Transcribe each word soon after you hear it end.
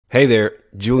Hey there,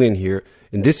 Julian here.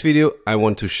 In this video, I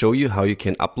want to show you how you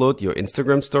can upload your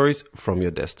Instagram stories from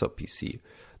your desktop PC.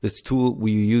 This tool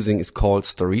we're using is called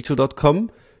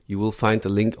Storito.com. You will find the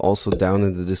link also down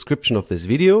in the description of this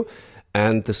video.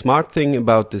 And the smart thing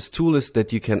about this tool is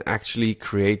that you can actually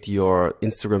create your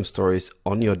Instagram stories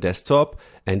on your desktop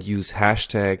and use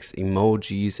hashtags,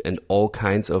 emojis, and all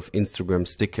kinds of Instagram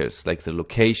stickers like the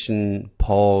location,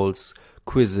 polls,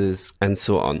 quizzes, and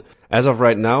so on. As of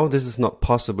right now, this is not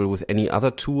possible with any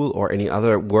other tool or any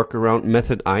other workaround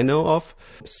method I know of.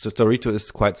 Storito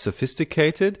is quite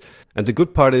sophisticated, and the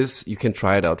good part is you can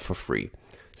try it out for free.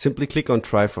 Simply click on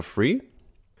try for free.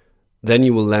 Then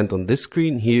you will land on this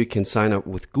screen. Here you can sign up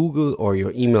with Google or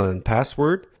your email and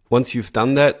password. Once you've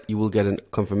done that, you will get a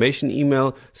confirmation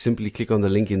email. Simply click on the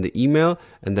link in the email,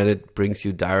 and then it brings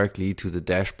you directly to the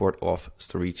dashboard of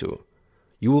Storito.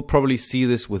 You will probably see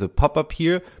this with a pop-up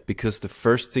here because the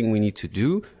first thing we need to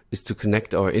do is to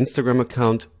connect our Instagram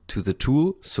account to the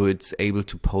tool so it's able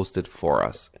to post it for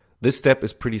us. This step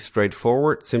is pretty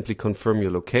straightforward. Simply confirm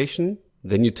your location.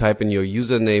 Then you type in your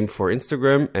username for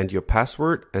Instagram and your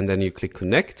password, and then you click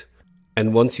connect.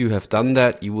 And once you have done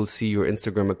that, you will see your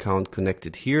Instagram account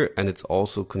connected here, and it's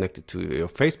also connected to your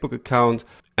Facebook account.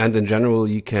 And in general,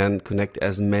 you can connect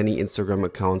as many Instagram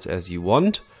accounts as you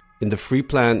want. In the free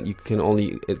plan, you can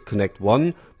only connect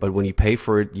one, but when you pay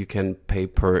for it, you can pay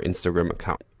per Instagram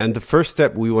account. And the first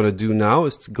step we want to do now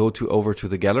is to go over to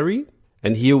the gallery.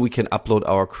 And here we can upload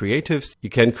our creatives.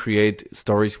 You can create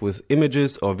stories with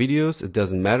images or videos, it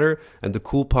doesn't matter. And the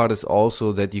cool part is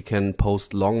also that you can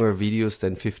post longer videos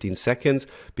than 15 seconds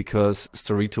because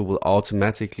Storito will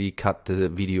automatically cut the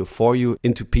video for you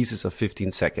into pieces of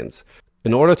 15 seconds.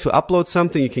 In order to upload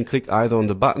something, you can click either on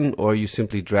the button or you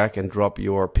simply drag and drop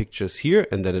your pictures here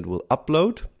and then it will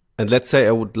upload. And let's say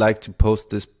I would like to post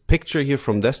this picture here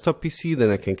from desktop PC, then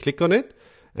I can click on it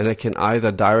and I can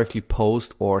either directly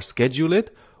post or schedule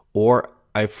it, or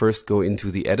I first go into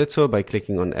the editor by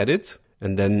clicking on edit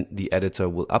and then the editor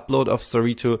will upload of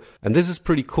Storito. And this is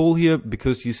pretty cool here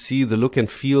because you see the look and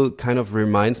feel kind of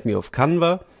reminds me of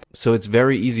Canva. So it's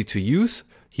very easy to use.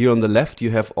 Here on the left,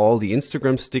 you have all the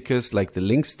Instagram stickers like the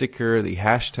link sticker, the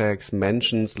hashtags,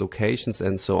 mentions, locations,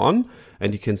 and so on.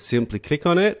 And you can simply click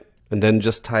on it and then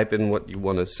just type in what you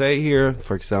want to say here.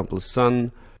 For example,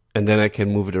 sun. And then I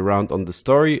can move it around on the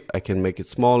story. I can make it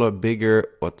smaller, bigger,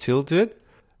 or tilt it.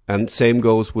 And same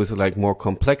goes with like more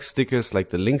complex stickers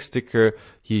like the link sticker.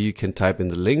 Here you can type in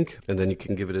the link and then you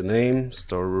can give it a name,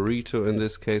 Storito in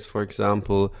this case, for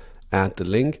example. Add the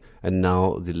link, and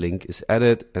now the link is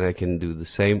added and I can do the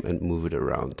same and move it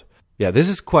around. Yeah, this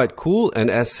is quite cool,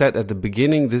 and as said at the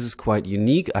beginning, this is quite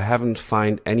unique. I haven't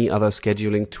found any other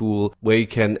scheduling tool where you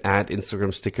can add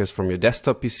Instagram stickers from your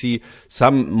desktop PC.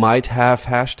 Some might have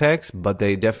hashtags, but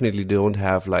they definitely don't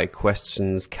have like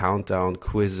questions, countdown,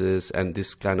 quizzes, and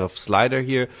this kind of slider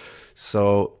here.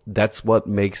 So that's what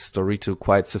makes Storito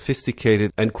quite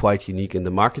sophisticated and quite unique in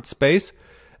the market space.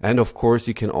 And of course,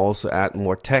 you can also add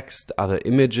more text, other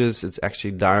images. It's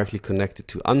actually directly connected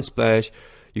to Unsplash.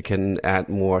 You can add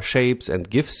more shapes and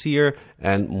GIFs here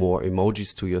and more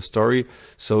emojis to your story.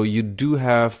 So you do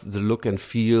have the look and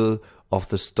feel of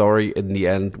the story in the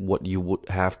end, what you would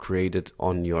have created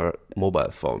on your mobile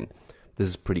phone. This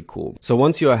is pretty cool. So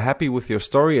once you are happy with your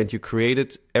story and you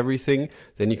created everything,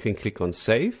 then you can click on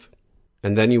save.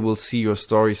 And then you will see your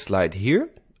story slide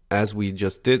here, as we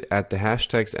just did, add the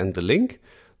hashtags and the link.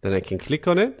 Then I can click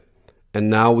on it. And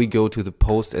now we go to the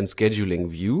post and scheduling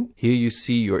view. Here you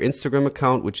see your Instagram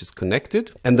account, which is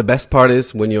connected. And the best part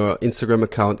is when your Instagram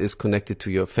account is connected to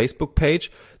your Facebook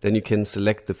page, then you can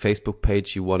select the Facebook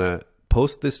page you want to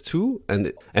post this to,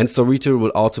 and Storito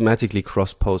will automatically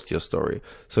cross-post your story.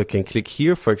 So I can click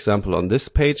here, for example, on this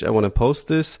page, I want to post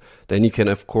this. Then you can,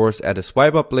 of course, add a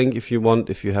swipe up link if you want,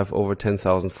 if you have over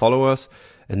 10,000 followers.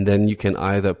 And then you can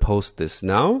either post this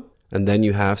now, and then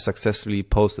you have successfully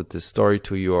posted this story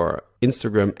to your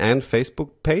Instagram and Facebook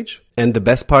page. And the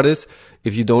best part is,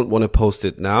 if you don't want to post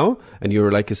it now and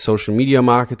you're like a social media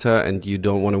marketer and you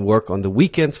don't want to work on the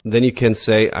weekends, then you can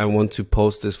say, I want to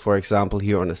post this, for example,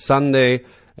 here on a Sunday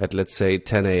at, let's say,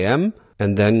 10 a.m.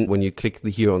 And then when you click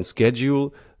here on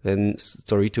schedule, then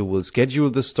Storito will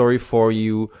schedule the story for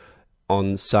you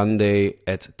on Sunday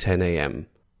at 10 a.m.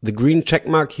 The green check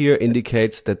mark here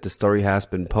indicates that the story has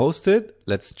been posted.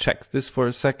 Let's check this for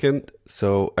a second.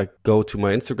 So I go to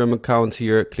my Instagram account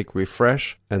here, click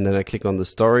refresh, and then I click on the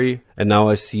story. And now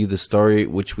I see the story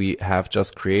which we have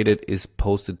just created is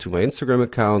posted to my Instagram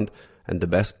account. And the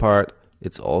best part,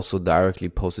 it's also directly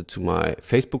posted to my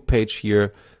Facebook page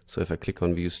here. So if I click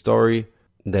on view story,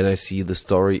 then I see the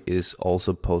story is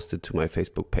also posted to my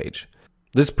Facebook page.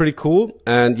 This is pretty cool.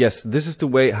 And yes, this is the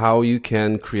way how you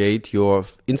can create your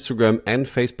Instagram and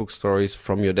Facebook stories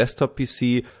from your desktop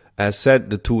PC. As said,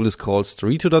 the tool is called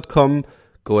Storito.com.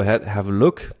 Go ahead, have a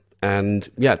look,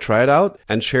 and yeah, try it out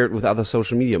and share it with other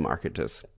social media marketers.